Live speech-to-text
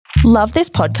Love this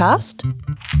podcast?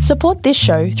 Support this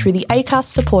show through the Acast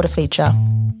supporter feature.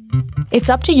 It's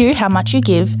up to you how much you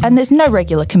give, and there's no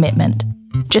regular commitment.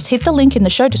 Just hit the link in the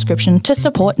show description to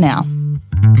support now.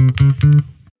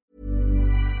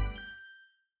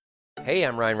 Hey,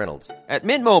 I'm Ryan Reynolds. At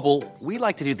Mint Mobile, we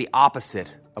like to do the opposite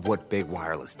of what Big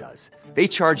Wireless does. They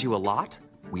charge you a lot,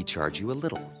 we charge you a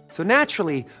little. So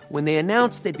naturally, when they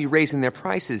announced they'd be raising their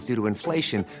prices due to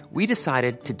inflation, we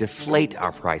decided to deflate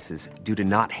our prices due to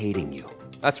not hating you.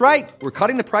 That's right. We're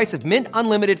cutting the price of Mint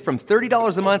Unlimited from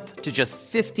 $30 a month to just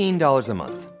 $15 a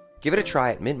month. Give it a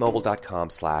try at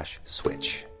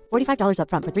mintmobile.com/switch. $45 up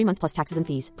front for 3 months plus taxes and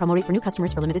fees. Promo rate for new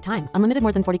customers for limited time. Unlimited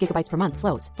more than 40 gigabytes per month.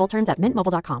 Slows full terms at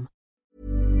mintmobile.com.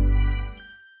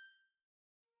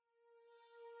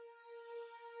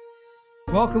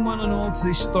 Welcome one and all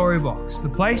to Storybox, the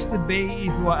place to be if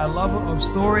you are a lover of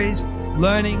stories,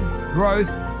 learning, growth,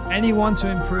 and you want to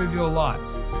improve your life.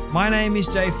 My name is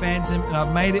Jay Phantom, and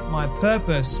I've made it my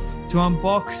purpose to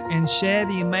unbox and share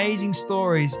the amazing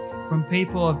stories from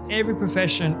people of every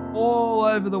profession all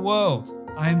over the world.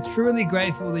 I am truly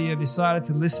grateful that you have decided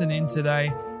to listen in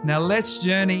today. Now let's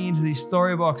journey into the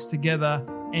Storybox together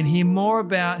and hear more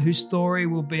about whose story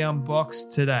will be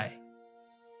unboxed today.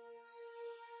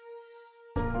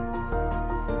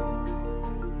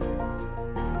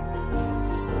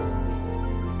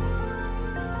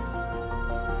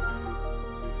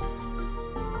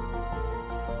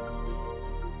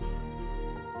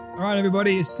 All right,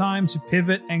 everybody, it's time to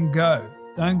pivot and go.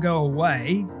 Don't go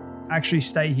away. Actually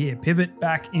stay here. Pivot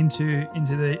back into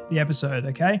the episode,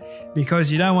 okay?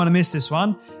 Because you don't want to miss this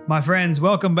one. My friends,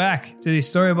 welcome back to the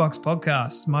Storybox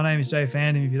podcast. My name is Jay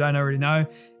Phantom, if you don't already know,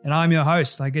 and I'm your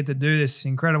host. I get to do this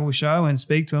incredible show and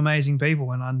speak to amazing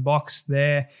people and unbox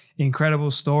their incredible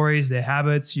stories, their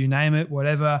habits, you name it,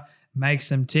 whatever makes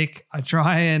them tick. I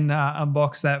try and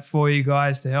unbox that for you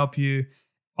guys to help you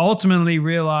ultimately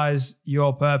realize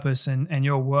your purpose and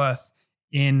your worth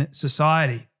in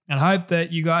society. And I hope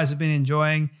that you guys have been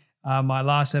enjoying my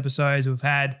last episodes. We've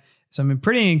had some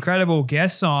pretty incredible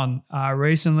guests on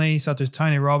recently, such as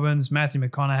Tony Robbins, Matthew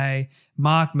McConaughey,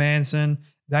 Mark Manson,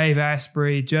 Dave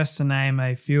Asprey, just to name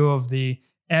a few of the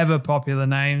ever popular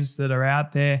names that are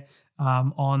out there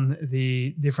on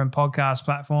the different podcast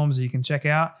platforms that you can check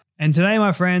out. And today,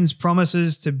 my friends,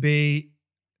 promises to be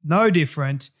no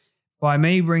different by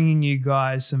me bringing you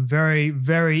guys some very,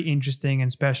 very interesting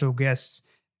and special guests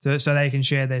so they can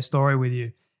share their story with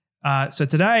you. So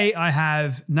today I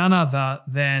have none other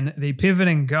than the Pivot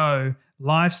and Go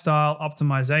lifestyle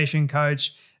optimization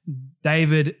coach,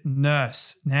 David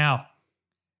Nurse. Now,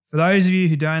 for those of you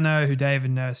who don't know who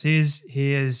David Nurse is,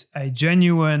 he is a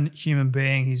genuine human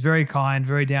being. He's very kind,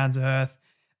 very down to earth,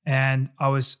 and I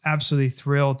was absolutely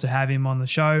thrilled to have him on the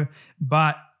show.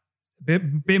 But a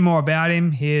bit more about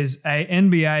him. He is a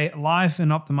NBA life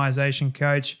and optimization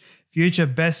coach, future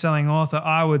best-selling author.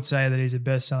 I would say that he's a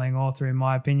best-selling author in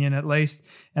my opinion at least,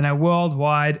 and a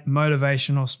worldwide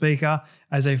motivational speaker.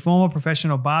 As a former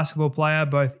professional basketball player,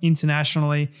 both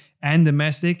internationally and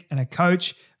domestic, and a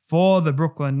coach for the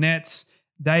Brooklyn Nets,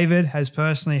 David has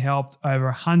personally helped over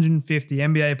 150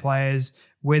 NBA players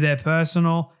with their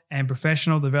personal and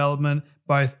professional development,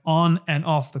 both on and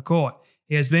off the court.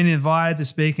 He has been invited to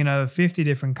speak in over 50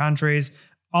 different countries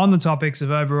on the topics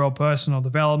of overall personal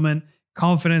development,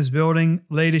 confidence building,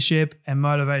 leadership, and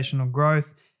motivational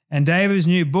growth. And David's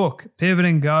new book, Pivot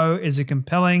and Go, is a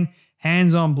compelling,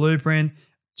 hands-on blueprint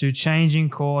to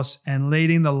changing course and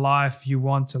leading the life you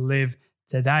want to live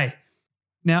today.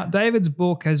 Now, David's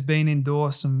book has been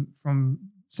endorsed from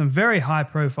some very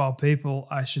high-profile people,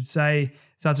 I should say,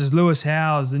 such as Lewis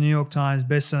Howes, the New York Times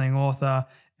bestselling author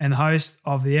and host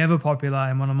of the ever-popular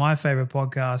and one of my favorite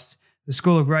podcasts, The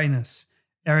School of Greatness.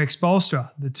 Eric Spoelstra,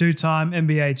 the two-time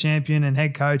NBA champion and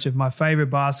head coach of my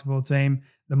favorite basketball team,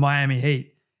 the Miami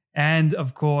Heat. And,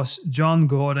 of course, John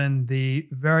Gordon, the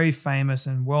very famous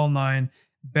and well-known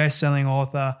best-selling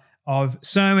author of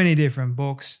so many different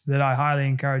books that I highly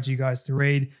encourage you guys to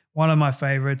read. One of my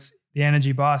favorites, The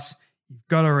Energy Bus. You've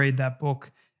got to read that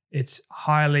book. It's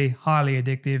highly, highly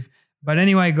addictive. But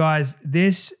anyway, guys,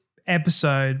 this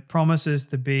episode promises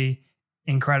to be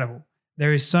incredible.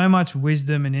 There is so much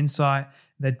wisdom and insight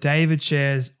that David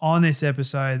shares on this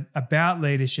episode about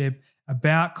leadership,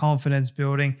 about confidence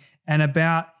building, and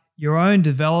about your own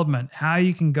development, how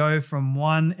you can go from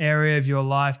one area of your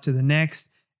life to the next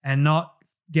and not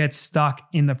get stuck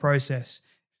in the process,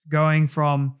 going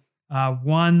from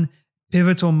one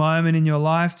pivotal moment in your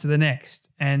life to the next,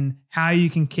 and how you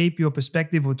can keep your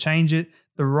perspective or change it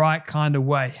the right kind of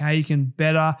way, how you can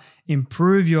better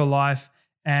improve your life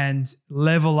and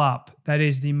level up. That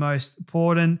is the most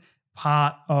important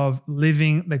part of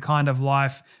living the kind of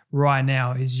life right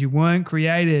now. Is you weren't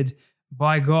created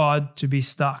by God to be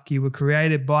stuck. You were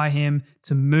created by him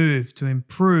to move, to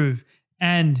improve,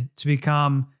 and to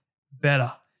become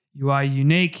better. You are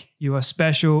unique, you are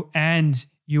special, and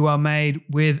you are made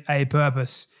with a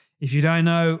purpose. If you don't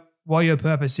know what your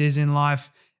purpose is in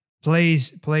life,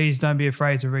 please don't be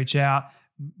afraid to reach out.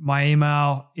 My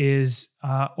email is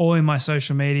all in my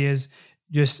social medias.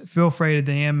 Just feel free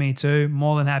to DM me too.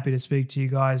 More than happy to speak to you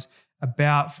guys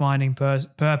about finding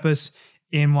purpose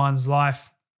in one's life.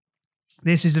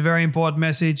 This is a very important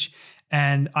message,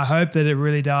 and I hope that it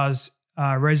really does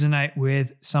resonate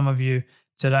with some of you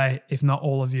today, if not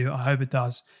all of you. I hope it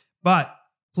does. But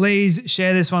please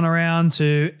share this one around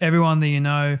to everyone that you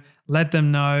know. Let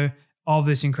them know of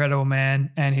this incredible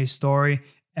man and his story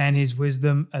and his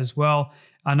wisdom as well.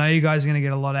 I know you guys are going to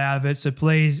get a lot out of it, so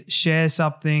please share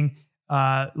something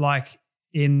like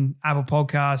in Apple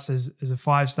Podcasts as a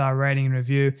 5-star rating and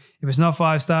review. If it's not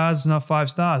 5 stars, it's not 5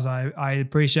 stars. I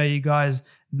appreciate you guys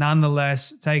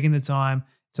nonetheless taking the time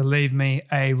to leave me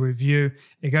a review.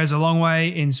 It goes a long way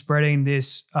in spreading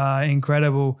this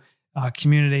incredible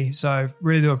community. So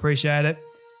really do appreciate it.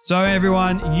 So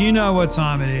everyone, you know what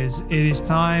time it is. It is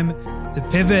time to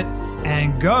pivot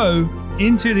and go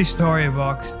into the story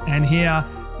box and hear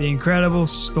the incredible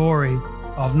story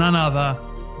of none other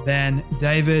than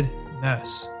David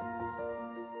Nurse.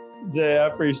 Jay, I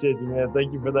appreciate you, man.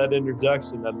 Thank you for that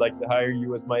introduction. I'd like to hire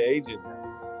you as my agent.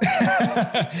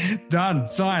 Done.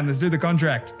 Sign. Let's do the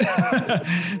contract.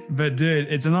 But dude,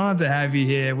 it's an honor to have you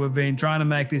here. We've been trying to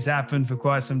make this happen for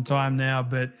quite some time now,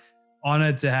 but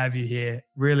honored to have you here.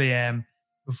 Really am.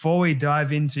 Before we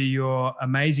dive into your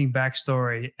amazing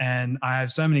backstory, and I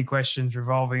have so many questions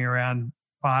revolving around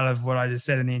part of what I just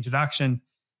said in the introduction,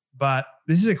 but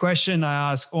this is a question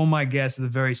I ask all my guests at the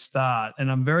very start,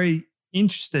 and I'm very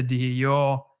interested to hear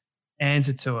your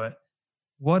answer to it.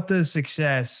 What does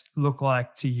success look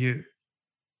like to you?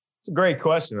 It's a great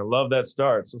question. I love that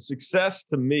start. So success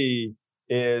to me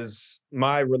is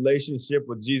my relationship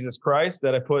with Jesus Christ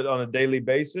that I put on a daily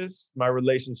basis, my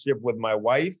relationship with my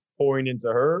wife, pouring into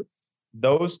her.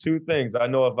 Those two things, I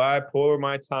know if I pour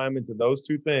my time into those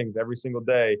two things every single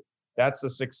day, that's a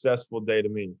successful day to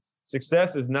me.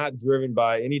 Success is not driven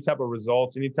by any type of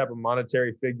results, any type of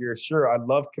monetary figure. Sure, I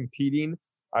love competing.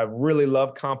 I really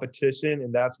love competition,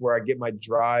 and that's where I get my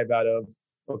drive out of,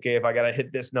 okay, if I got to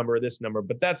hit this number or this number,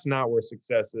 but that's not where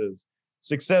success is.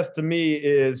 Success to me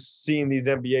is seeing these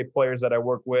NBA players that I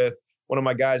work with. One of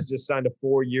my guys just signed a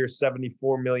 4-year,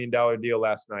 $74 million deal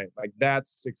last night. Like,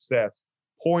 that's success.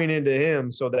 Pouring into him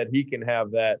so that he can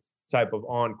have that type of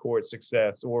on-court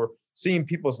success, or seeing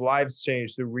people's lives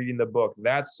change through reading the book.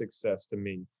 That's success to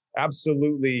me.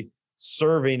 Absolutely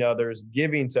serving others,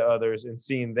 giving to others, and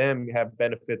seeing them have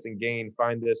benefits and gain,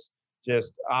 find this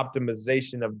just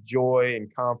optimization of joy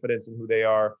and confidence in who they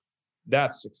are.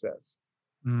 That's success.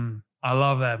 I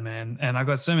love that, man. And I've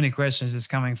got so many questions just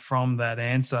coming from that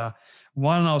answer.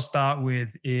 One I'll start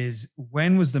with is,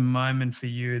 when was the moment for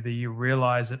you that you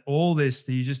realized that all this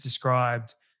that you just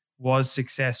described was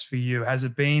success for you? Has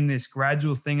it been this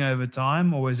gradual thing over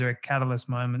time, or was there a catalyst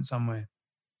moment somewhere?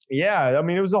 Yeah, I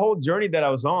mean, it was a whole journey that I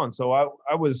was on. So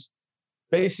I was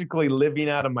basically living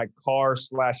out of my car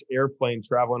 / airplane,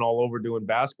 traveling all over doing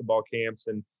basketball camps.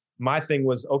 And my thing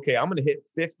was, okay, I'm going to hit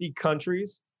 50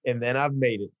 countries and then I've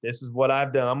made it. This is what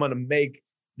I've done. I'm going to make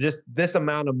just this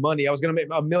amount of money. I was going to make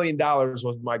 $1 million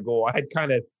was my goal.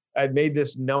 I'd made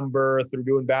this number through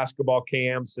doing basketball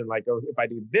camps, and like, oh, if I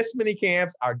do this many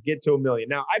camps, I'll get to $1 million.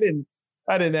 Now I didn't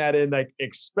add in like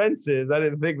expenses. I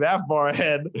didn't think that far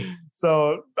ahead.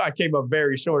 So I came up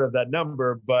very short of that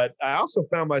number, but I also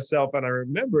found myself, and I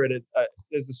remember it,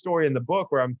 there's a story in the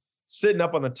book where I'm sitting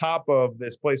up on the top of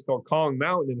this place called Kong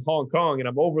Mountain in Hong Kong, and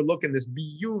I'm overlooking this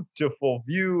beautiful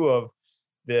view of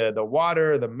the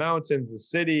water, the mountains, the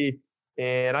city.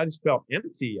 And I just felt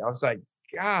empty. I was like,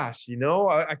 gosh,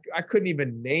 I couldn't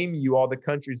even name you all the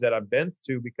countries that I've been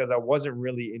to because I wasn't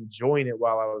really enjoying it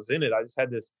while I was in it. I just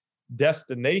had this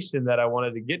destination that I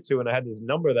wanted to get to, and I had this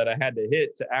number that I had to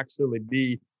hit to actually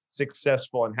be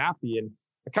successful and happy. And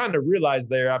I kind of realized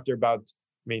there after about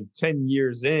 10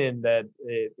 years in that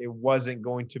it wasn't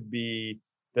going to be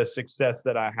the success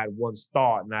that I had once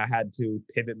thought, and I had to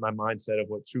pivot my mindset of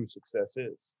what true success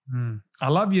is. I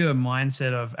love your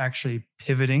mindset of actually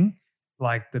pivoting,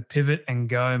 like the pivot and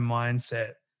go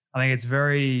mindset. I think it's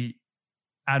very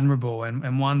admirable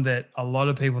and one that a lot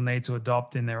of people need to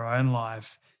adopt in their own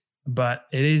life. But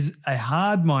it is a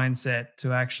hard mindset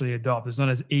to actually adopt. It's not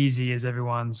as easy as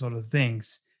everyone sort of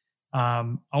thinks.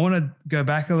 I want to go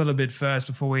back a little bit first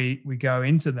before we go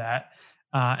into that.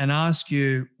 and ask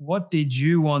you, what did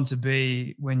you want to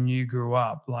be when you grew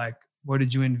up? Like, what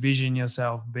did you envision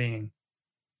yourself being?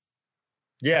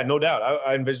 Yeah, no doubt.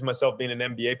 I envisioned myself being an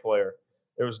NBA player.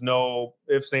 There was no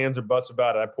ifs, ands, or buts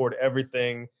about it. I poured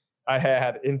everything I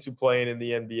had into playing in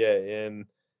the NBA. And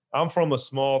I'm from a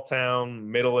small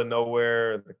town, middle of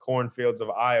nowhere, the cornfields of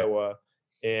Iowa.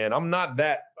 And I'm not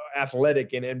that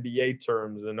athletic in NBA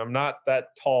terms, and I'm not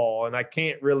that tall, and I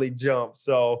can't really jump.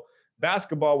 So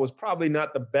basketball was probably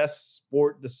not the best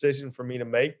sport decision for me to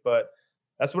make, but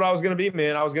that's what I was going to be,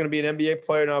 man. I was going to be an NBA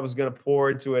player, and I was going to pour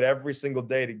into it every single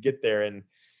day to get there. And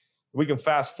we can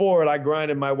fast forward. I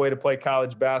grinded my way to play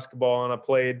college basketball, and I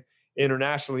played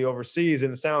internationally overseas.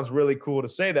 And it sounds really cool to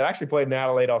say that. I actually played in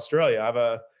Adelaide,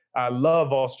 Australia. I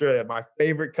love Australia. My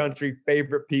favorite country,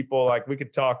 favorite people. Like, we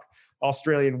could talk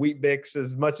Australian Wheat Bix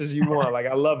as much as you want. Like,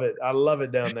 I love it. I love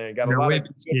it down there. Got a lot of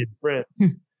good friends.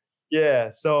 Yeah.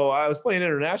 So I was playing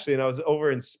internationally, and I was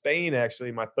over in Spain,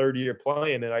 actually, my third year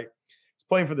playing. And I was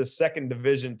playing for the second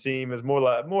division team. It was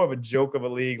more of a joke of a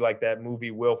league, like that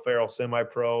movie Will Ferrell,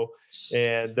 Semi-Pro.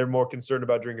 And they're more concerned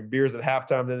about drinking beers at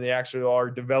halftime than they actually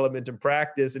are development and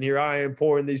practice. And here I am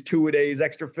pouring these 2-a-days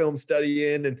extra film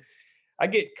study in, and I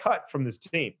get cut from this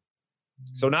team.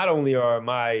 So not only are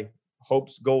my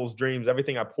hopes, goals, dreams,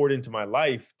 everything I poured into my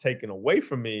life taken away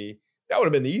from me, that would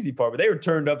have been the easy part, but they were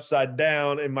turned upside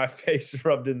down and my face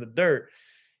rubbed in the dirt.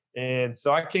 And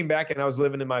so I came back, and I was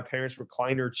living in my parents'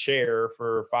 recliner chair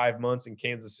for 5 months in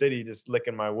Kansas City, just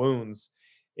licking my wounds.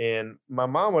 And my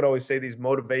mom would always say these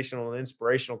motivational and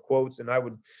inspirational quotes, and I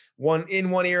would one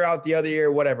ear out the other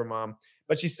ear, whatever, Mom.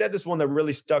 But she said this one that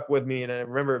really stuck with me, and I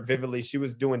remember it vividly. She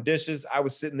was doing dishes. I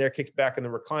was sitting there kicked back in the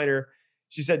recliner.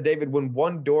 She said, David, when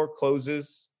one door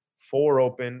closes, 4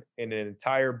 open, and an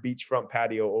entire beachfront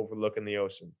patio overlooking the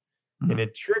ocean. And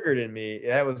it triggered in me.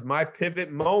 That was my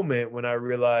pivot moment when I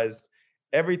realized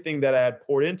everything that I had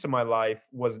poured into my life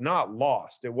was not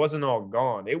lost. It wasn't all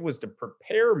gone. It was to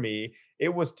prepare me.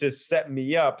 It was to set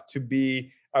me up to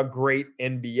be a great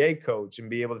NBA coach and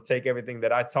be able to take everything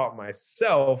that I taught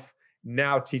myself,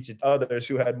 now teach it to others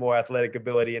who had more athletic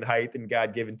ability and height and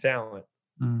God-given talent.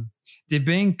 Did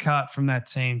being cut from that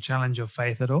team challenge your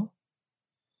faith at all?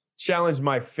 Challenge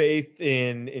my faith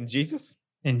in Jesus?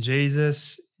 In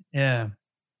Jesus, yeah.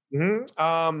 No,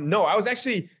 I was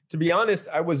actually, to be honest,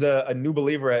 I was a new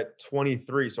believer at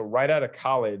 23. So right out of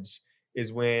college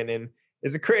is when, and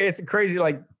it's a crazy,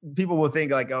 like, people will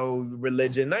think like, oh,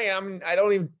 religion. I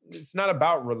don't even, it's not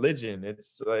about religion.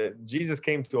 It's Jesus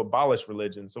came to abolish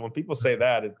religion. So when people say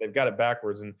that, they've got it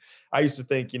backwards. And I used to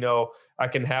think, I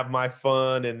can have my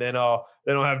fun and then I'll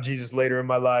have Jesus later in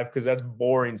my life, because that's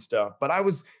boring stuff. But I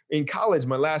was in college,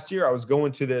 my last year, I was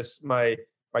going to this, my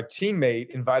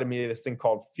teammate invited me to this thing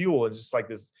called Fuel, and just like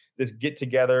this get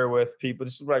together with people,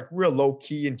 just like real low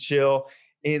key and chill.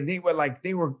 And they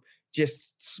were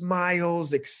just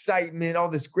smiles, excitement, all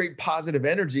this great positive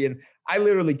energy. And I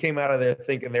literally came out of there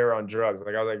thinking they were on drugs.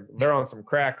 Like, I was like, they're on some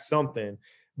crack, something.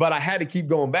 But I had to keep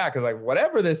going back. I was like,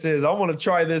 whatever this is, I want to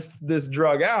try this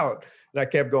drug out. And I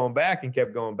kept going back. And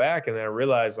then I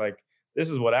realized, like, this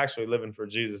is what actually living for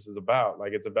Jesus is about.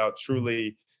 Like, it's about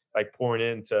truly, like, pouring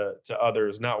into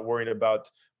others, not worrying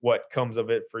about what comes of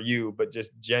it for you, but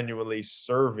just genuinely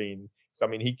serving. So, I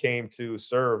mean, he came to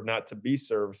serve, not to be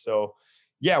served. So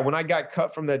yeah, when I got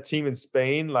cut from that team in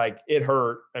Spain, like, it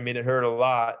hurt. I mean, it hurt a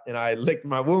lot, and I licked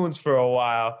my wounds for a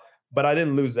while, but I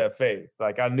didn't lose that faith.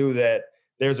 Like, I knew that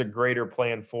there's a greater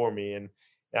plan for me, and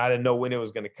I didn't know when it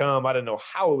was going to come. I didn't know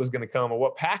how it was going to come or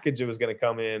what package it was going to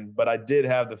come in, but I did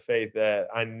have the faith that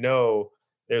I know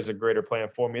there's a greater plan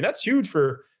for me. And that's huge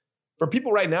for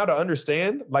people right now to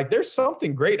understand. Like, there's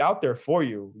something great out there for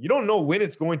you. You don't know when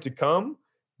it's going to come,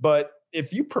 but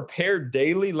if you prepare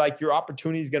daily, like, your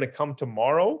opportunity is going to come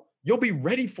tomorrow, you'll be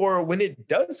ready for it when it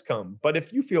does come. But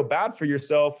if you feel bad for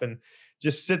yourself and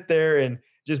just sit there and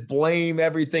just blame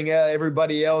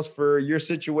everybody else for your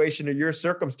situation or your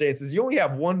circumstances, you only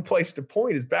have one place to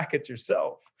point, is back at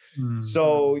yourself. Mm-hmm.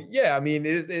 So yeah, I mean,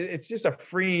 it's just a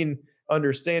freeing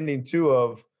understanding too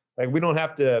of, like, we don't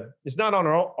have to, it's not on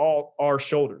all our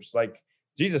shoulders. Like,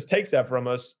 Jesus takes that from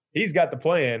us. He's got the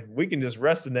plan. We can just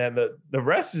rest in that. The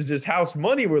rest is just house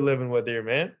money we're living with here,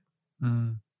 man.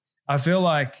 I feel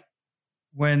like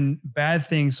when bad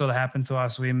things sort of happen to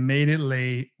us, we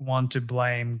immediately want to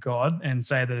blame God and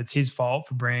say that it's his fault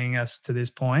for bringing us to this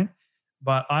point.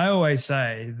 But I always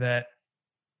say that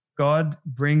God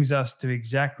brings us to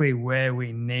exactly where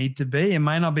we need to be. It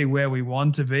may not be where we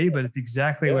want to be, but it's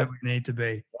exactly where we need to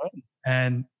be.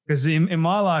 And because in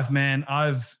my life, man,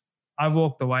 I've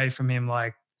walked away from him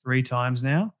like 3 times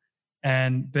now.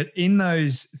 But in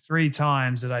those 3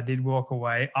 times that I did walk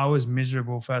away, I was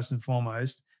miserable first and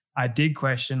foremost. I did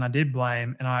question, I did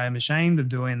blame, and I am ashamed of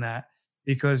doing that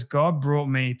because God brought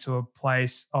me to a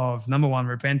place of, number 1,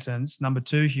 repentance, number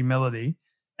 2, humility,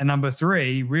 and number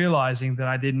 3, realizing that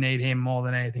I did need him more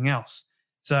than anything else.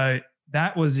 So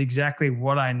that was exactly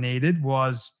what I needed,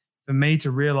 was for me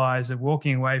to realize that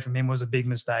walking away from him was a big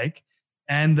mistake,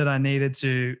 and that I needed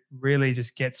to really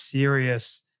just get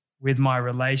serious with my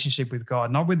relationship with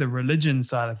God, not with the religion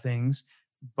side of things,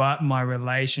 but my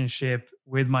relationship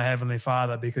with my Heavenly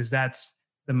Father, because that's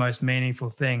the most meaningful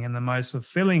thing and the most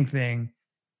fulfilling thing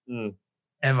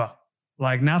ever.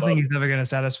 Like nothing is ever going to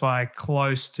satisfy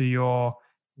close to your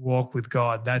walk with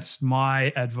God. That's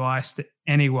my advice to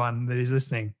anyone that is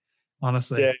listening,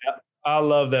 honestly. Yeah, I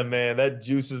love that, man. That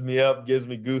juices me up, gives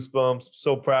me goosebumps.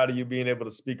 So proud of you being able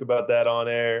to speak about that on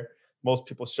air. Most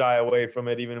people shy away from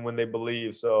it even when they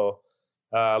believe. So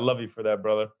I love you for that,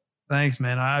 brother. Thanks,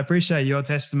 man. I appreciate your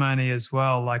testimony as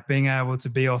well, like being able to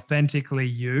be authentically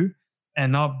you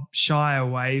and not shy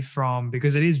away from,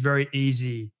 because it is very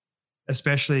easy,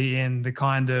 especially in the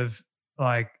kind of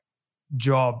like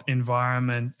job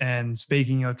environment and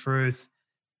speaking your truth,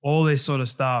 all this sort of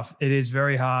stuff. It is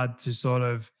very hard to sort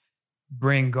of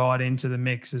bring God into the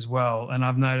mix as well. And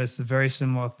I've noticed a very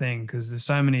similar thing because there's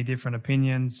so many different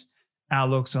opinions,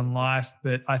 outlooks on life,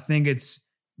 but I think it's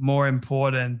more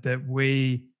important that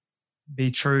we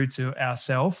be true to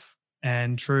ourselves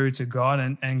and true to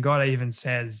God. And God even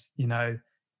says, you know,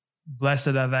 blessed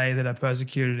are they that are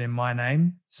persecuted in my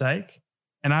name's sake.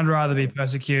 And I'd rather be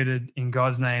persecuted in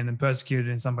God's name than persecuted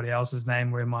in somebody else's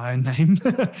name or in my own name.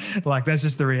 Like that's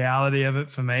just the reality of it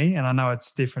for me. And I know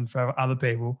it's different for other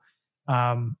people.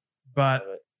 But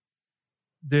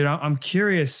dude, I'm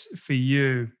curious for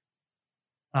you.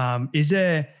 Is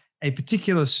there a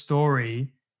particular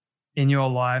story in your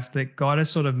life that God has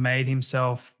sort of made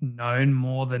himself known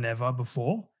more than ever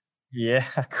before? Yeah,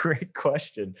 great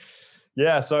question.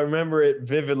 Yeah, so I remember it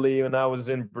vividly when I was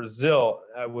in Brazil.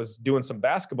 I was doing some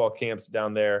basketball camps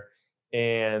down there,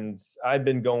 and I'd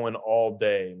been going all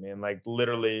day, man, like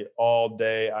literally all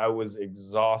day. I was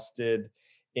exhausted.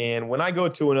 And when I go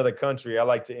to another country, I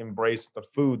like to embrace the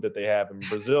food that they have. And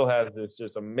Brazil has this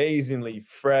just amazingly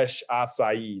fresh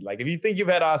acai. Like if you think you've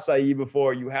had acai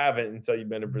before, you haven't until you've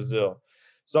been to Brazil.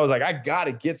 So I was like, I got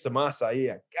to get some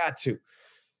acai. I got to.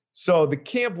 So the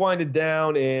camp winded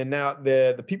down, and now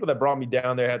the people that brought me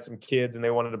down there had some kids, and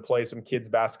they wanted to play some kids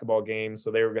basketball games.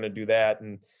 So they were going to do that.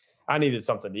 And I needed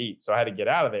something to eat. So I had to get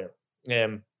out of there.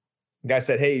 And the guy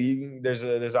said, hey, there's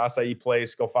an acai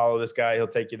place. Go follow this guy. He'll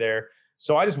take you there.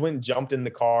 So I just went and jumped in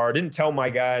the car. Didn't tell my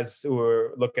guys who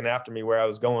were looking after me where I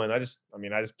was going. I just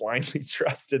blindly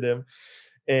trusted him.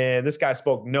 And this guy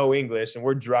spoke no English, and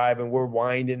we're driving, we're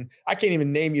winding. I can't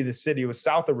even name you the city. It was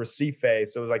south of Recife.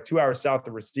 So it was like 2 hours south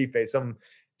of Recife, some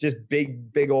just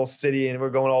big old city. And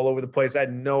we're going all over the place. I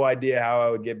had no idea how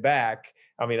I would get back.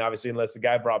 I mean, obviously, unless the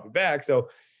guy brought me back. So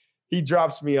he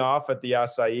drops me off at the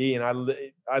acai, and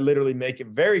I literally make it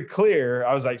very clear.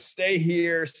 I was like, stay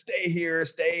here,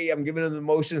 stay. I'm giving him the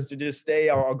motions to just stay.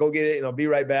 I'll go get it, and I'll be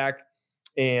right back.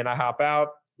 And I hop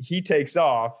out. He takes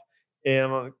off, and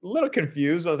I'm a little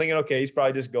confused. I was thinking, okay, he's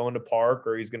probably just going to park,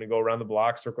 or he's going to go around the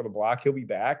block, circle the block. He'll be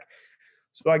back.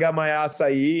 So I got my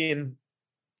acai and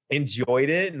enjoyed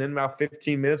it. And then about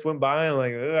 15 minutes went by. I'm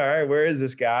like, all right, where is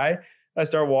this guy? I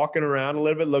start walking around a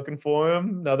little bit looking for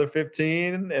him. Another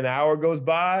 15, an hour goes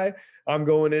by. I'm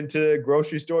going into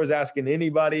grocery stores asking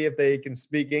anybody if they can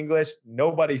speak English.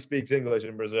 Nobody speaks English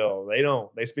in Brazil. They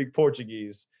don't. They speak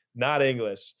Portuguese, not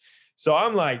English. So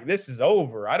I'm like, this is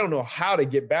over. I don't know how to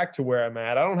get back to where I'm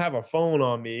at. I don't have a phone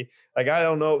on me. Like, I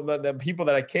don't know. The people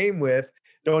that I came with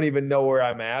don't even know where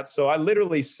I'm at. So I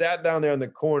literally sat down there in the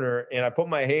corner, and I put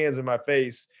my hands in my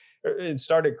face and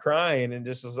started crying, and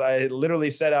just as I literally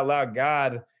said out loud,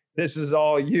 God, this is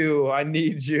all you. I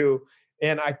need you.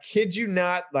 And I kid you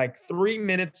not, like 3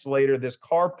 minutes later, this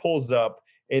car pulls up,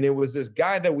 and it was this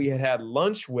guy that we had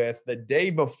lunch with the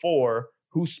day before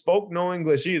who spoke no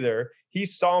English either. He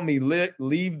saw me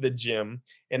leave the gym,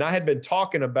 and I had been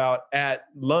talking about at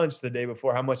lunch the day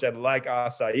before how much I'd like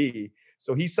acai.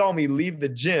 So he saw me leave the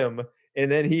gym, and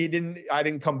then I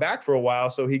didn't come back for a while.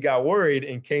 So he got worried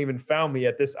and came and found me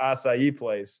at this acai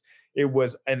place. It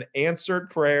was an answered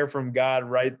prayer from God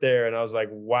right there. And I was like,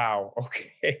 wow,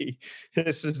 okay,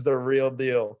 this is the real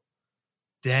deal.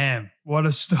 Damn, what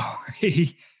a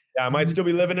story. Yeah, I might still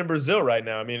be living in Brazil right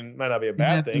now. I mean, it might not be a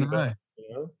bad thing, but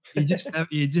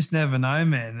you just never know,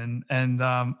 man. And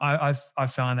I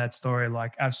found that story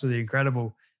like absolutely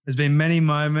incredible. There's been many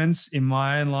moments in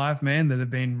my own life, man, that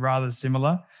have been rather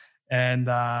similar. And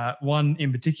one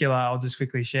in particular, I'll just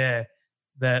quickly share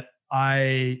that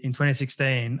in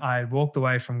 2016, I walked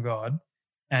away from God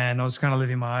and I was kind of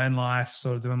living my own life,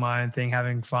 sort of doing my own thing,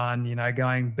 having fun,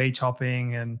 going beach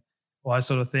hopping and all that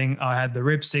sort of thing. I had the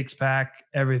rip six pack,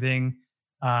 everything.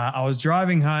 I was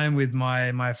driving home with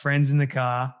my friends in the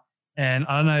car. And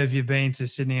I don't know if you've been to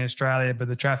Sydney, Australia, but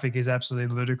the traffic is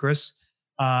absolutely ludicrous.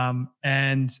 And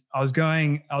I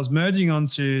was merging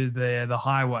onto the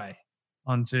highway,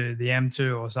 onto the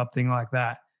M2 or something like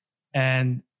that.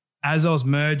 And as I was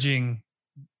merging,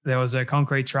 there was a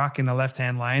concrete truck in the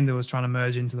left-hand lane that was trying to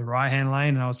merge into the right-hand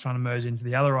lane, and I was trying to merge into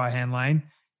the other right-hand lane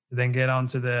to then get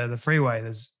onto the freeway.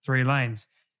 There's 3 lanes.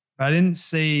 But I didn't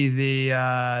see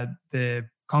the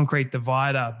concrete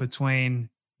divider between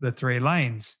the 3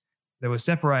 lanes that was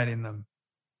separating them.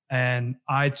 And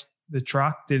the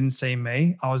truck didn't see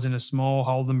me. I was in a small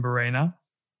Holden Barina,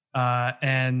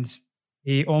 and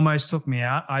he almost took me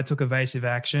out. I took evasive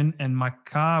action, and my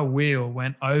car wheel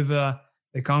went over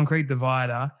the concrete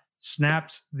divider,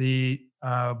 snapped the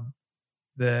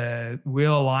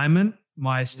wheel alignment.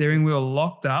 My steering wheel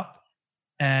locked up,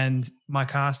 and my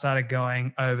car started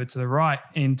going over to the right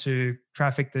into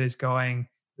traffic that is going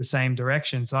the same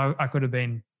direction. So I could have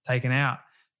been taken out.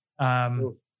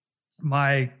 One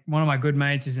of my good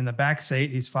mates is in the back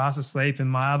seat. He's fast asleep. And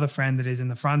my other friend that is in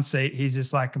the front seat, he's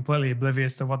just like completely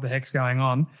oblivious to what the heck's going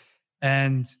on.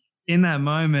 And in that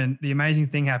moment, the amazing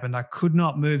thing happened. I could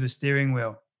not move the steering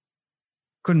wheel.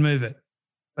 Couldn't move it.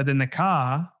 But then the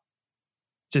car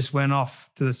just went off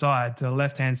to the side, to the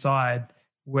left-hand side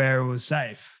where it was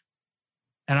safe.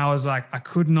 And I was like, I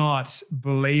could not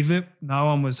believe it. No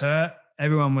one was hurt.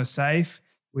 Everyone was safe.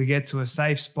 We get to a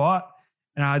safe spot.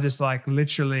 And I just like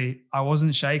literally, I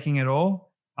wasn't shaking at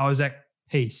all. I was at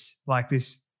peace, like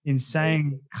this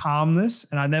insane calmness.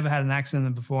 And I never had an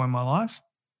accident before in my life.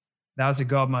 That was a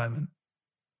God moment.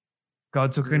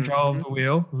 God took control of the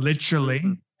wheel, literally,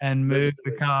 and moved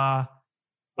the car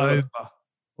over.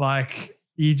 Like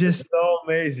it's so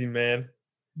amazing, man.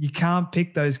 You can't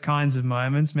pick those kinds of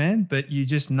moments, man, but you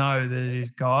just know that it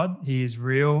is God. He is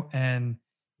real and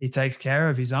he takes care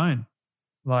of his own.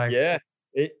 Like, yeah.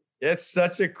 It's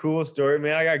such a cool story,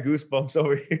 man. I got goosebumps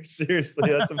over here.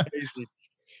 Seriously, that's amazing.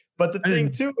 But the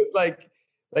thing too is like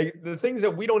the things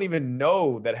that we don't even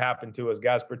know that happened to us,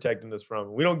 God's protecting us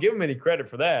from. We don't give him any credit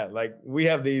for that. Like we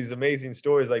have these amazing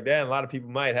stories like that, and a lot of people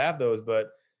might have those.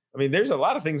 But I mean, there's a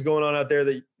lot of things going on out there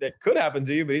that could happen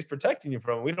to you, but he's protecting you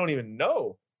from it. We don't even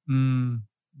know.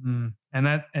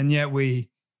 And yet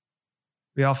we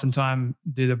oftentimes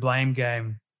do the blame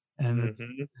game. And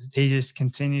he just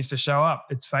continues to show up.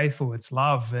 It's faithful. It's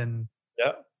love. And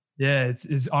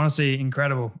it's honestly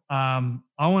incredible. I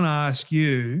want to ask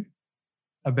you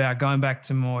about going back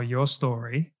to more your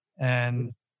story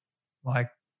and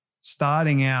like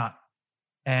starting out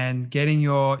and getting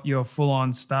your full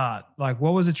on start. Like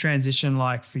what was the transition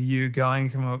like for you going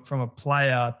from a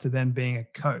player to then being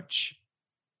a coach?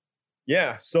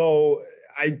 Yeah. So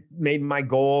I made my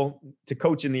goal to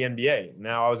coach in the NBA.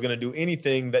 Now I was going to do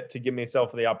anything to give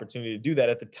myself the opportunity to do that.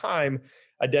 At the time,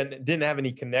 I didn't have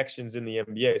any connections in the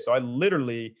NBA. So I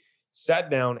literally sat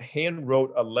down, hand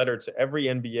wrote a letter to every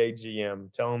NBA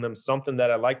GM, telling them something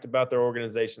that I liked about their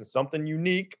organization, something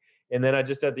unique. And then I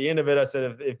just, at the end of it, I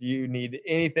said, if you need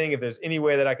anything, if there's any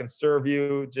way that I can serve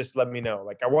you, just let me know.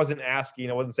 Like I wasn't asking,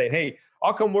 I wasn't saying, hey,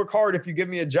 I'll come work hard if you give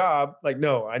me a job. Like,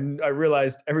 no, I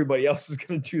realized everybody else is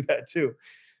going to do that too.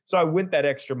 So I went that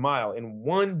extra mile, and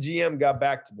one GM got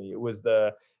back to me. It was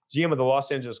the GM of the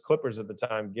Los Angeles Clippers at the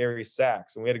time, Gary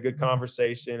Sachs. And we had a good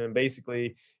conversation. And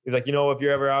basically he's like, if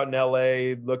you're ever out in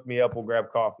LA, look me up, we'll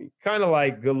grab coffee. Kind of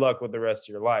like good luck with the rest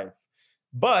of your life.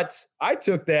 But I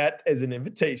took that as an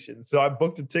invitation. So I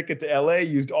booked a ticket to LA,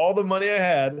 used all the money I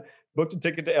had, booked a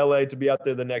ticket to LA to be out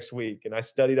there the next week. And I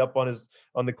studied up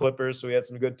on the Clippers. So we had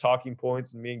some good talking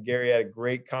points, and me and Gary had a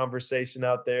great conversation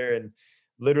out there. And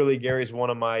literally Gary's one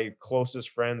of my closest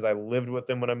friends. I lived with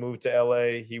him when I moved to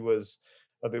LA. He was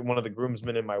one of the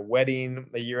groomsmen in my wedding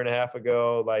a year and a half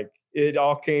ago. Like it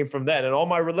all came from that. And all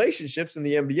my relationships in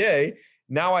the NBA,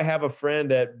 now I have a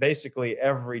friend at basically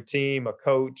every team, a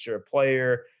coach or a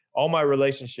player. All my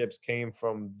relationships came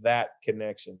from that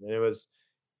connection. And it was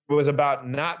about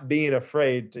not being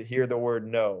afraid to hear the word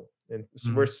no. And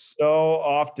we're so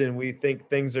often, we think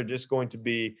things are just going to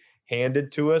be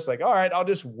handed to us. Like, all right, I'll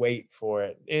just wait for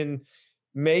it. And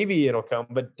maybe it'll come,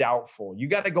 but doubtful. You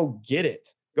got to go get it.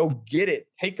 Go get it.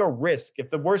 Take a risk. If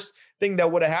the worst thing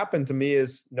that would have happened to me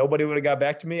is nobody would have got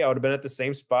back to me, I would have been at the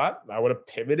same spot. I would have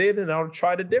pivoted and I would have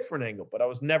tried a different angle, but I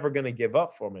was never going to give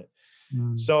up from it.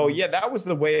 So yeah, that was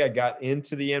the way I got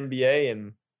into the NBA.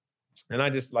 And And I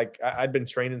just I'd been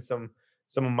training some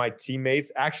of my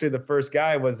teammates. Actually, the first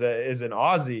guy is an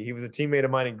Aussie. He was a teammate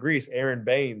of mine in Greece, Aaron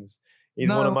Baines. He's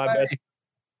one of my best.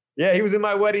 Yeah, he was in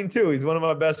my wedding too. He's one of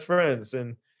my best friends.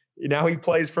 And now he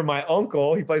plays for my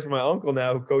uncle. He plays for my uncle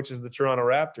now, who coaches the Toronto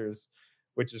Raptors,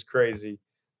 which is crazy.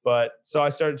 But so I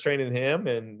started training him,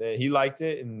 and he liked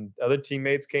it, and other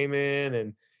teammates came in,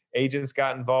 and agents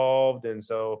got involved. And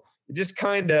so it just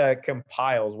kind of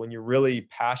compiles when you're really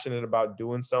passionate about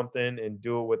doing something and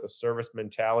do it with a service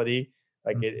mentality.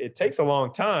 Like it takes a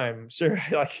long time. Sure.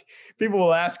 Like people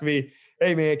will ask me,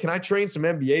 hey man, can I train some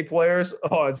NBA players?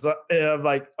 Oh, I'm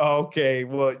like, okay,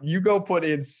 well, you go put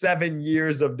in 7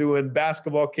 years of doing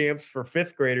basketball camps for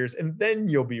 5th graders and then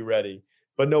you'll be ready.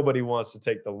 But nobody wants to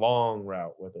take the long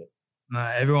route with it. No,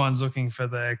 everyone's looking for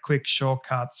the quick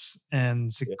shortcuts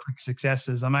and quick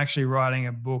successes. I'm actually writing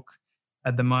a book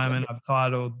at the moment. I've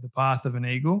titled The Path of an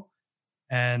Eagle.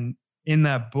 And in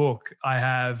that book, I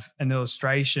have an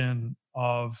illustration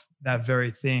of that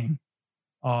very thing.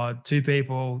 Two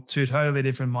people, two totally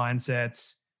different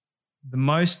mindsets. The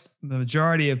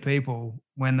majority of people,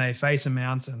 when they face a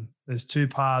mountain, there's 2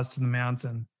 paths to the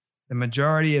mountain. The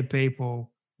majority of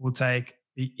people will take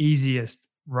the easiest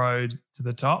road to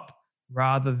the top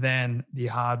rather than the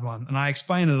hard one. And I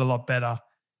explain it a lot better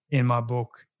in my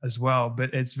book as well,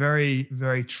 but it's very,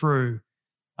 very true.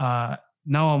 No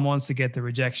one wants to get the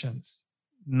rejections.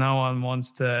 No one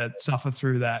wants to suffer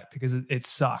through that because it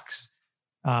sucks.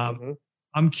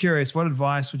 I'm curious, what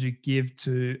advice would you give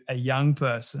to a young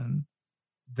person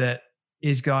that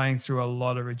is going through a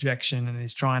lot of rejection and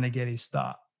is trying to get his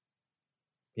start?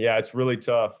 Yeah, it's really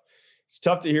tough. It's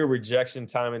tough to hear rejection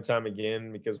time and time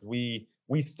again because we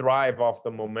thrive off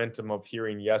the momentum of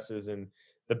hearing yeses. And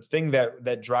the thing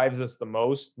that drives us the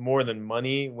most, more than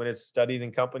money when it's studied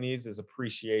in companies, is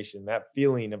appreciation, that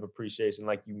feeling of appreciation,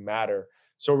 like you matter.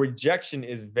 So rejection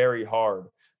is very hard.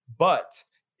 But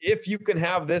if you can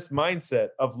have this mindset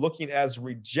of looking as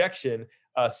rejection,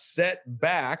 a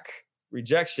setback,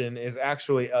 rejection is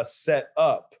actually a set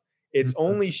up. It's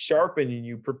only sharpening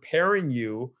you, preparing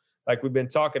you, like we've been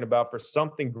talking about, for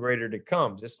something greater to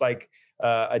come. Just like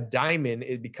a diamond,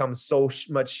 it becomes so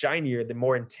much shinier the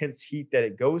more intense heat that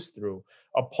it goes through.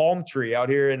 A palm tree out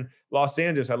here in Los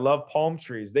Angeles, I love palm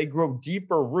trees. They grow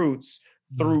deeper roots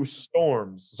through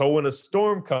storms. So when a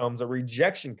storm comes, a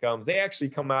rejection comes, they actually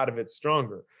come out of it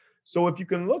stronger. So if you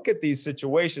can look at these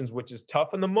situations, which is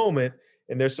tough in the moment,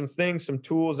 and there's some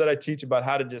tools that I teach about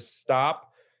how to just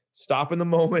stop in the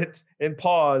moment and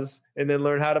pause, and then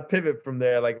learn how to pivot from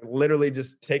there. Like literally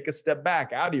just take a step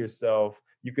back out of yourself.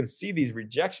 You can see these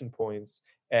rejection points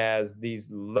as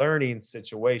these learning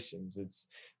situations. It's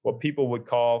what people would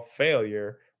call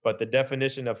failure. But the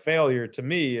definition of failure to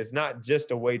me is not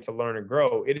just a way to learn and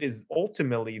grow. It is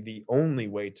ultimately the only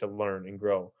way to learn and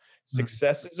grow.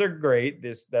 Successes are great.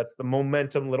 That's the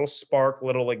momentum, little spark,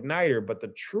 little igniter. But the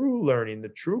true learning, the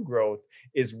true growth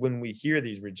is when we hear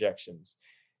these rejections.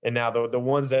 And now the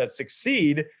ones that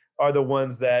succeed are the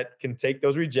ones that can take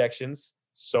those rejections,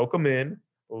 soak them in,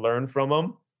 learn from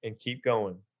them, and keep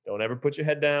going. Don't ever put your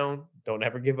head down. Don't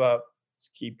ever give up.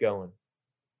 Just keep going.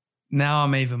 Now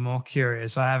I'm even more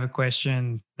curious. I have a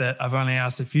question that I've only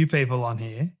asked a few people on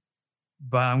here,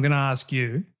 but I'm going to ask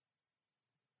you,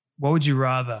 what would you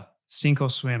rather, sink or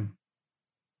swim?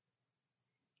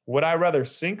 Would I rather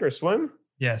sink or swim?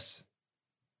 Yes.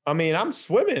 I mean, I'm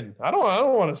swimming. I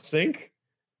don't want to sink.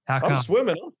 How come? I'm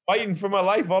swimming. I'm fighting for my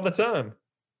life all the time.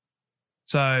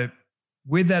 So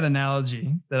with that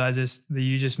analogy that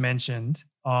you just mentioned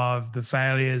of the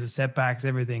failures, the setbacks,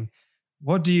 everything,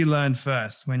 what do you learn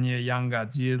first when you're younger?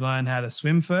 Do you learn how to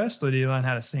swim first or do you learn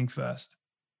how to sink first?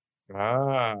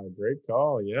 Great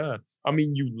call. Yeah. I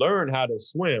mean, you learn how to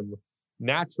swim.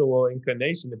 Natural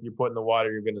inclination, if you're put in the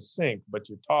water, you're going to sink, but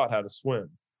you're taught how to swim.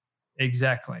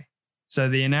 Exactly. So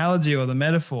the analogy or the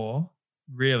metaphor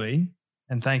really,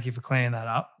 and thank you for clearing that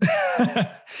up,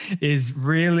 is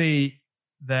really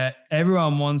that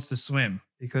everyone wants to swim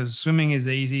because swimming is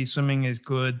easy, swimming is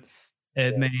good.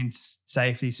 It means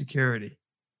safety, security.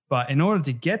 But in order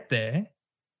to get there,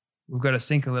 we've got to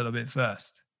sink a little bit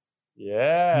first.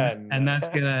 Yeah. And that's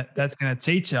gonna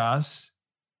teach us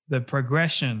the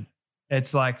progression.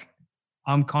 It's like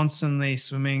I'm constantly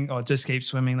swimming or just keep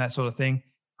swimming, that sort of thing,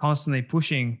 constantly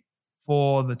pushing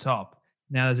for the top.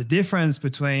 Now there's a difference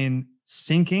between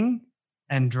sinking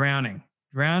and drowning.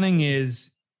 Drowning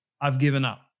is I've given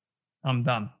up. I'm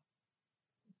done.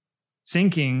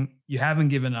 Sinking, you haven't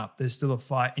given up. There's still a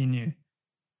fight in you.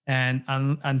 And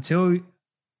until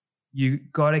you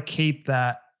got to keep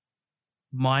that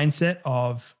mindset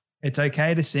of it's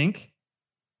okay to sink,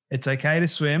 it's okay to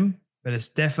swim, but it's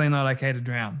definitely not okay to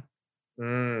drown.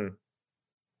 Mm.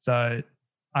 So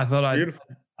I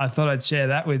thought I'd share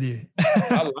that with you.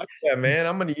 I like that, man.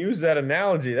 I'm going to use that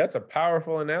analogy. That's a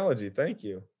powerful analogy. Thank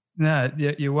you. No,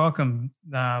 you're welcome.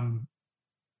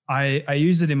 I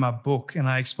use it in my book, and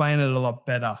I explain it a lot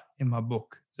better in my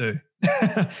book too.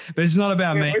 But it's not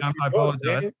about me. I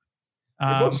apologize.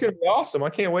 Your book's going to be awesome. I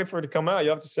can't wait for it to come out.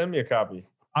 You'll have to send me a copy.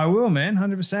 I will, man,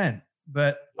 100%.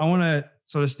 But I want to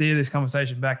sort of steer this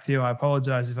conversation back to you. I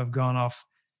apologize if I've gone off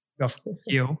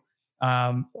heel.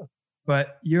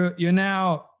 But you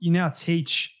now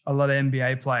teach a lot of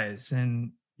NBA players,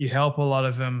 and you help a lot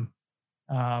of them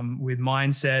with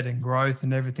mindset and growth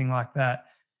and everything like that.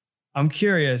 I'm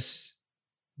curious,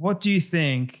 what do you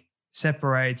think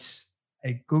separates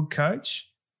a good coach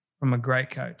from a great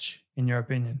coach, in your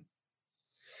opinion?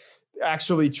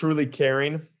 Actually, truly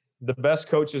caring. The best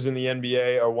coaches in the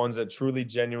NBA are ones that truly,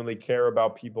 genuinely care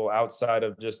about people outside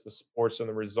of just the sports and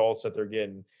the results that they're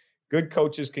getting. Good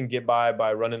coaches can get by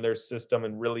running their system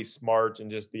and really smart and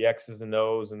just the X's and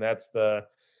O's. And that's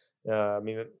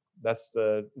that's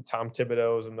the Tom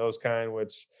Thibodeau's and those kind,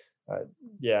 which,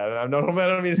 I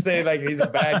don't mean to say like he's a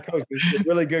bad coach. He's a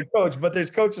really good coach, but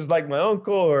there's coaches like my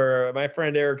uncle or my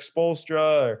friend Eric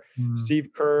Spoelstra or Steve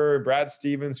Kerr, Brad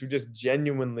Stevens, who just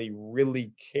genuinely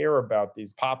really care about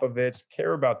these Popovich,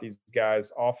 care about these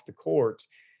guys off the court.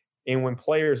 And when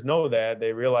players know that,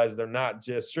 they realize they're not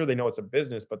just, sure, they know it's a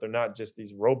business, but they're not just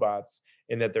these robots,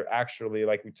 and that they're actually,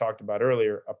 like we talked about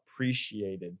earlier,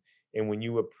 appreciated. And when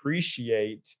you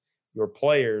appreciate your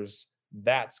players,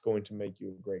 that's going to make you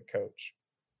a great coach.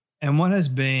 And what has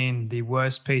been the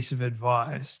worst piece of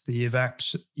advice that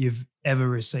you've ever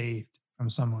received from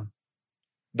someone?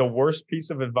 The worst piece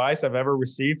of advice I've ever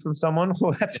received from someone?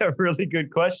 Well, that's a really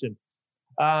good question.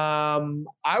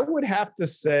 I would have to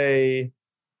say,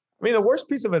 the worst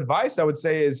piece of advice I would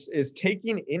say is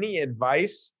taking any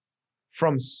advice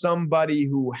from somebody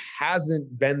who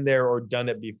hasn't been there or done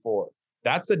it before.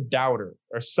 That's a doubter,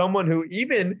 or someone who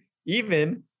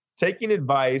even taking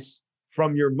advice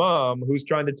from your mom who's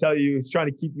trying to tell you, who's trying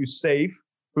to keep you safe,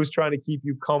 who's trying to keep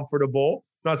you comfortable.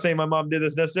 I'm not saying my mom did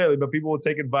this necessarily, but people will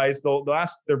take advice. They'll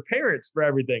ask their parents for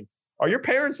everything. Are your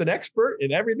parents an expert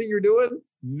in everything you're doing?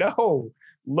 No.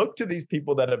 Look to these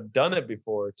people that have done it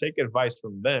before. Take advice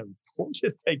from them. Don't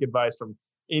just take advice from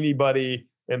anybody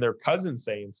and their cousin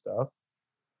saying stuff.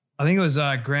 I think it was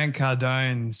Grant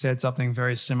Cardone said something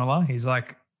very similar. He's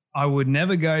like, I would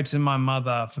never go to my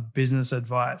mother for business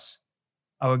advice.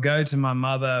 I would go to my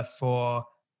mother for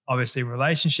obviously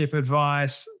relationship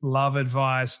advice, love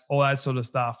advice, all that sort of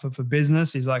stuff. But for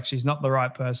business, he's like, she's not the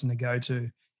right person to go to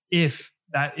if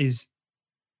that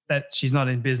she's not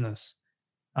in business.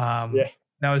 That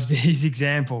was his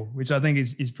example, which I think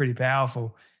is pretty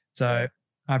powerful. So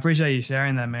I appreciate you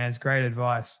sharing that, man. It's great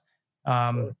advice.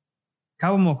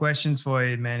 Couple more questions for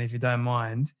you, man, if you don't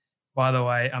mind. By the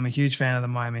way, I'm a huge fan of the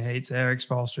Miami Heat. So Eric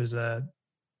Spoelstra is a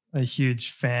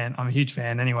huge fan. I'm a huge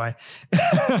fan anyway.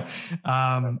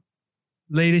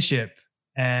 Leadership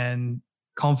and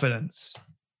confidence.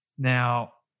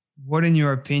 Now, what in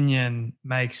your opinion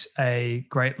makes a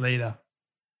great leader?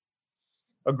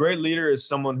 A great leader is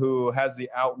someone who has the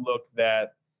outlook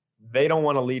that they don't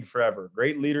want to lead forever.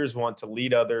 Great leaders want to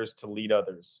lead others to lead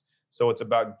others. So it's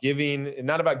about giving,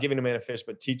 not about giving a man a fish,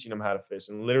 but teaching them how to fish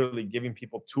and literally giving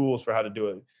people tools for how to do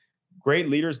it. Great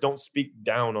leaders don't speak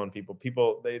down on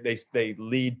people. They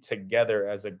lead together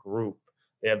as a group.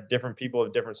 They have different people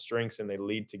of different strengths and they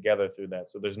lead together through that.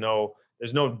 So there's no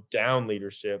down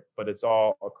leadership, but it's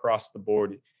all across the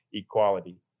board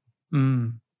equality.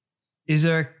 Is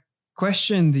there a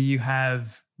question that you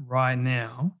have right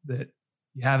now that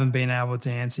you haven't been able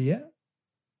to answer yet?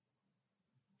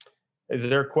 Is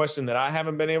there a question that I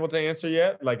haven't been able to answer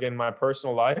yet, like in my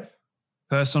personal life?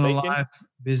 Personal life,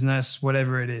 business,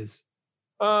 whatever it is.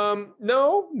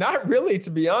 No, not really, to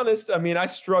be honest. I mean, I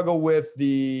struggle with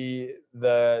the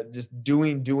just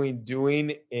doing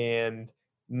and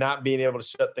not being able to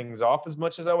shut things off as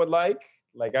much as I would like.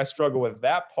 Like I struggle with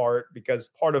that part because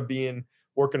part of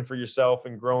working for yourself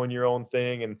and growing your own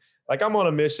thing. And like, I'm on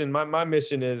a mission. My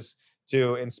mission is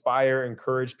to inspire,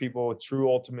 encourage people with true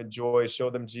ultimate joy, show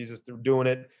them Jesus through doing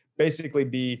it. Basically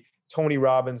be Tony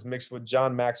Robbins mixed with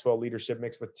John Maxwell leadership,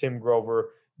 mixed with Tim Grover,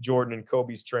 Jordan and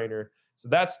Kobe's trainer. So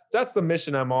that's the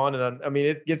mission I'm on. And I mean,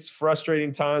 it gets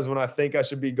frustrating times when I think I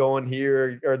should be going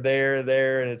here or there, and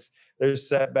there's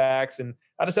setbacks. And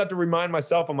I just have to remind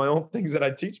myself on my own things that I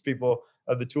teach people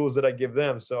of the tools that I give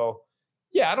them. So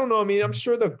yeah, I don't know. I mean, I'm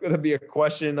sure there'll be a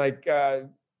question like,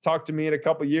 talk to me in a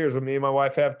couple of years when me and my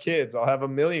wife have kids. I'll have a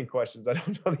million questions I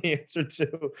don't know the answer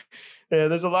to. Yeah,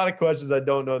 there's a lot of questions I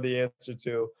don't know the answer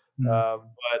to. But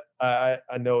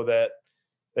I know that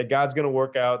God's going to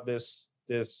work out this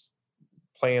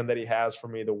plan that he has for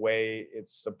me the way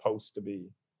it's supposed to be.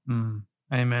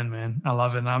 Amen, man. I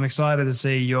love it. And I'm excited to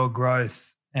see your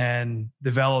growth and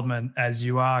development as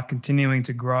you are continuing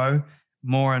to grow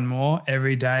more and more.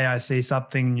 Every day I see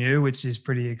something new, which is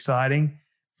pretty exciting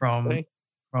from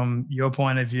your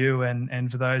point of view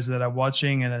and for those that are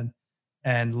watching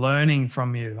and learning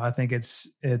from you. I think it's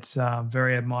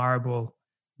very admirable,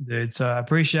 dude. So I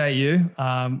appreciate you.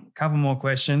 Couple more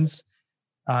questions.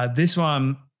 This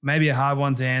one may be a hard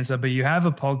one to answer, but you have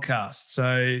a podcast.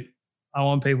 So I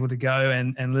want people to go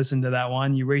and listen to that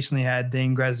one. You recently had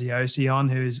Dean Graziosi on,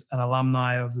 who's an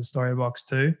alumni of the Storybox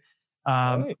too.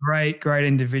 Great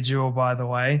individual, by the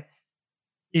way.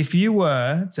 If you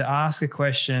were to ask a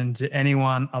question to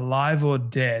anyone alive or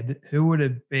dead, who would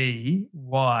it be,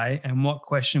 why, and what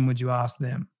question would you ask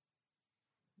them?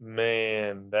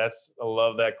 Man, I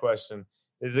love that question.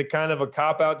 Is it kind of a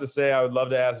cop-out to say I would love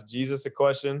to ask Jesus a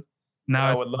question? No,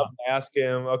 I would love to ask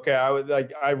him. Okay,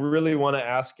 I really want to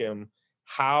ask him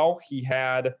how he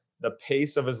had the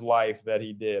pace of his life that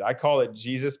he did. I call it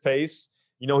Jesus pace.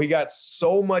 You know, he got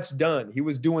so much done. He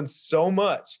was doing so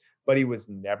much, but he was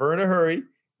never in a hurry.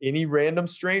 Any random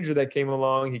stranger that came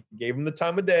along, he gave him the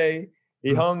time of day.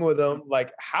 He hung with them.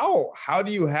 Like, how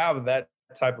do you have that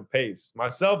type of pace?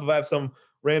 Myself, if I have some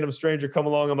random stranger come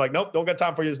along, I'm like, nope, don't got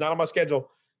time for you. It's not on my schedule.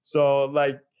 So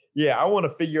like, yeah, I want to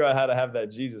figure out how to have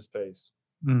that Jesus pace.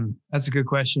 That's a good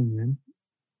question, man.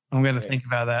 I'm going to think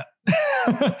about that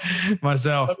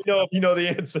myself. Let me know if you know the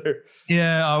answer.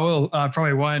 Yeah, I will. I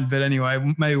probably won't. But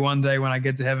anyway, maybe one day when I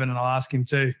get to heaven and I'll ask him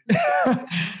too.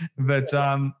 But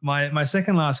my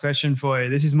second last question for you,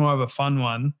 this is more of a fun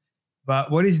one, but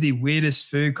what is the weirdest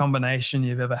food combination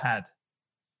you've ever had?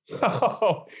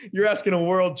 Oh, you're asking a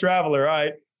world traveler.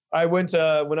 I went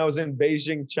to, when I was in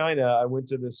Beijing, China, I went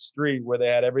to this street where they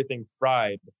had everything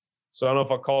fried. So I don't know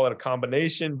if I'll call it a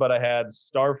combination, but I had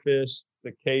starfish,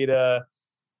 cicada.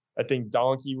 I think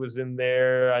donkey was in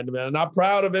there. I'm not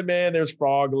proud of it, man. There's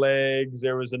frog legs.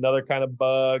 There was another kind of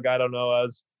bug. I don't know. I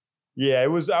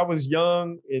was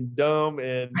young and dumb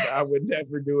and I would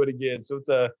never do it again. So it's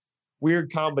a weird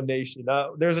combination.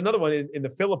 There's another one in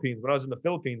the Philippines. When I was in the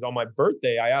Philippines on my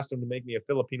birthday, I asked them to make me a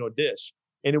Filipino dish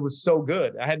and it was so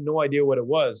good. I had no idea what it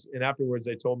was. And afterwards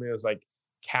they told me it was like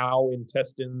cow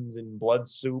intestines and blood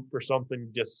soup or something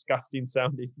disgusting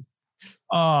sounding.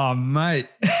 Oh, mate.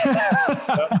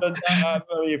 I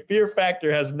mean, fear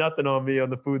factor has nothing on me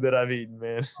on the food that I've eaten,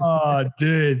 man. Oh,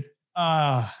 dude.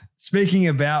 Speaking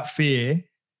about fear,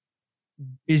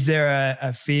 is there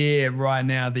a fear right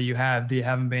now that you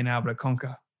haven't been able to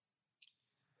conquer?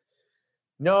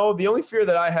 No, the only fear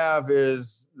that I have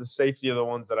is the safety of the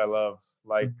ones that I love.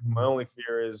 Like my only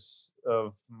fear is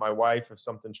of my wife if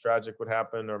something tragic would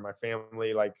happen or my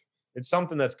family. Like it's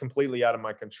something that's completely out of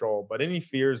my control. But any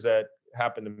fears that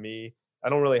happen to me, I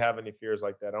don't really have any fears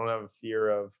like that. I don't have a fear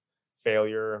of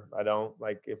failure. I don't.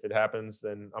 Like if it happens,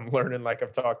 then I'm learning like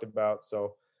I've talked about.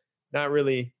 So not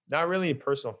really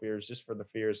personal fears, just for the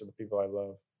fears of the people I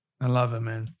love. I love it,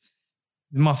 man.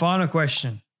 My final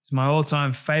question. It's my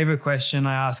all-time favorite question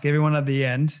I ask everyone at the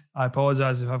end. I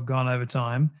apologize if I've gone over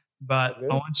time. But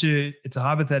I want you, it's a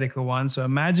hypothetical one. So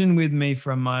imagine with me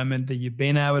for a moment that you've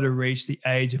been able to reach the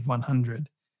age of 100.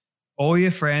 All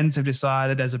your friends have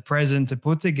decided as a present to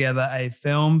put together a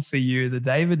film for you, the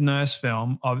David Nurse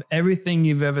film of everything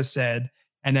you've ever said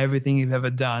and everything you've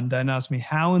ever done. Don't ask me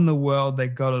how in the world they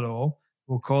got it all.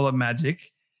 We'll call it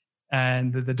magic.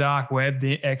 And the dark web,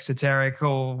 the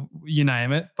exoterical, you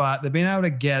name it. But they've been able to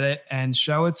get it and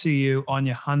show it to you on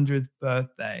your 100th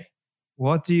birthday.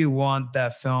 What do you want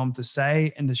that film to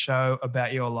say and to show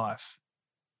about your life?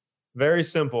 Very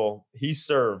simple. He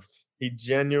served. He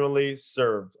genuinely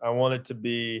served. I want it to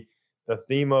be the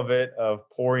theme of it, of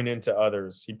pouring into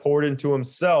others. He poured into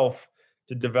himself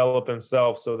to develop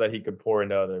himself so that he could pour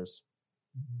into others.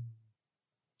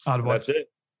 That's it.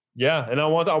 Yeah. And I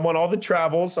want all the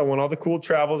travels. I want all the cool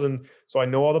travels. And so I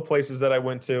know all the places that I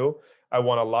went to. I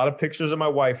want a lot of pictures of my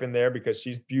wife in there because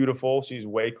she's beautiful. She's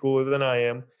way cooler than I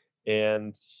am.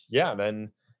 And yeah,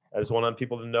 then I just want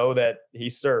people to know that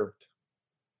he served.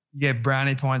 You get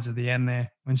brownie points at the end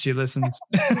there when she listens.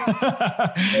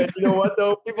 And you know what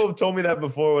though? People have told me that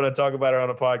before when I talk about her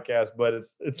on a podcast, but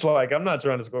it's like, I'm not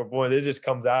trying to score points. It just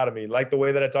comes out of me. Like the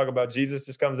way that I talk about Jesus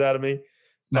just comes out of me.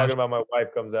 Talking about my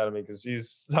wife comes out of me because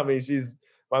she's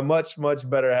my much, much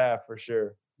better half for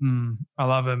sure. I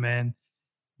love it, man.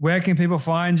 where can people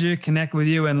find you, connect with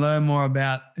you, and learn more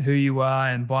about who you are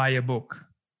and buy your book?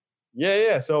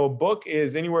 Yeah. So book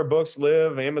is anywhere books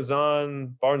live,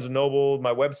 Amazon, Barnes & Noble,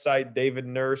 my website,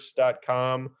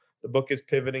 davidnurse.com. The book is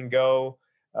Pivot and Go.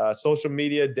 Social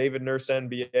media, David Nurse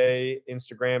NBA,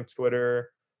 Instagram, Twitter,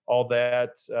 all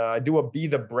that. I do a Be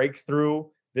the Breakthrough.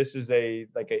 This is a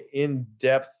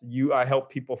in-depth, I help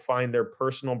people find their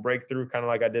personal breakthrough, kind of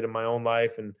like I did in my own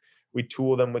life. And we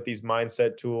tool them with these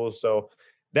mindset tools. So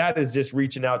that is just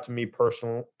reaching out to me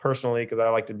personally, because I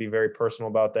like to be very personal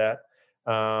about that.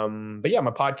 But yeah,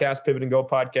 my podcast, Pivot and Go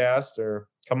podcast, or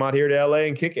come out here to LA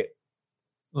and kick it.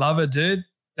 Love it, dude.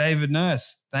 David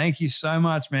Nurse, thank you so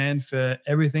much, man, for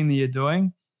everything that you're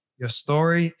doing, your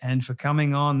story, and for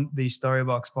coming on the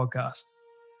Storybox podcast.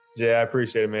 Yeah, I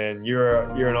appreciate it, man. You're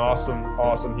an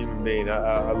awesome human being.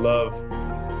 I love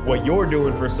what you're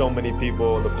doing for so many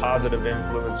people, the positive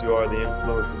influence you are, the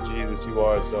influence of Jesus you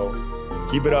are. So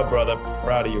keep it up, brother.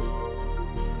 Proud of you.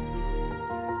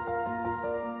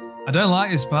 I don't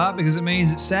like this part because it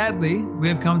means that sadly we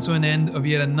have come to an end of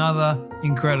yet another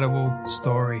incredible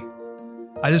story.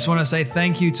 I just want to say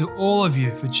thank you to all of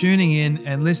you for tuning in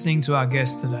and listening to our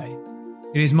guest today.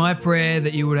 It is my prayer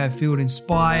that you would have felt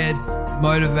inspired,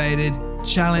 motivated,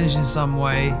 challenged in some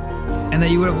way, and that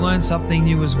you would have learned something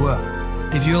new as well.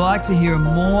 If you'd like to hear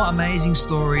more amazing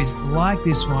stories like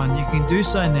this one, you can do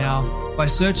so now by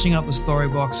searching up the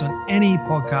Storybox on any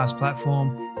podcast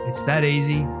platform. It's that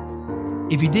easy.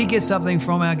 If you did get something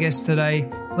from our guest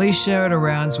today, please share it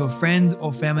around to a friend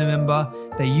or family member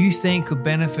that you think could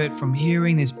benefit from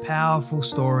hearing this powerful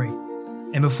story.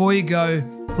 And before you go,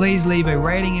 please leave a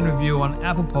rating and review on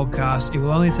Apple Podcasts. It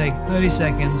will only take 30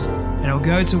 seconds and it will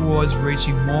go towards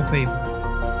reaching more people.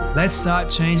 Let's start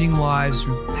changing lives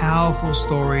through powerful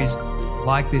stories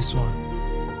like this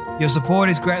one. Your support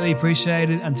is greatly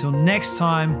appreciated. Until next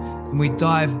time, when we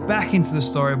dive back into the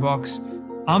Storybox,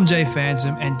 I'm Jay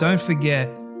Phantom, and don't forget,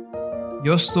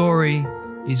 your story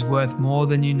is worth more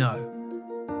than you know.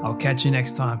 I'll catch you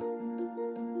next time.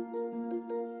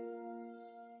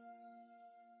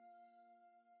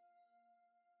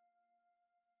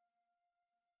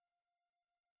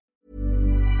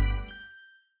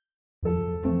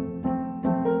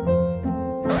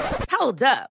 Hold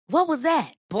up. What was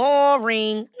that?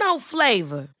 Boring. No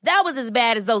flavor. That was as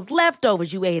bad as those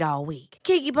leftovers you ate all week.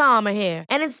 Keke Palmer here.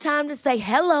 And it's time to say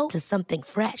hello to something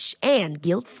fresh and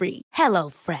guilt-free. Hello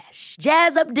Fresh.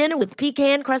 Jazz up dinner with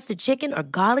pecan-crusted chicken or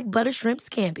garlic butter shrimp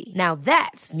scampi. Now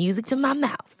that's music to my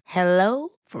mouth. Hello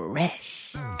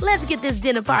Fresh. Let's get this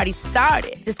dinner party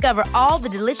started. Discover all the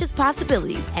delicious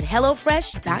possibilities at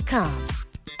HelloFresh.com.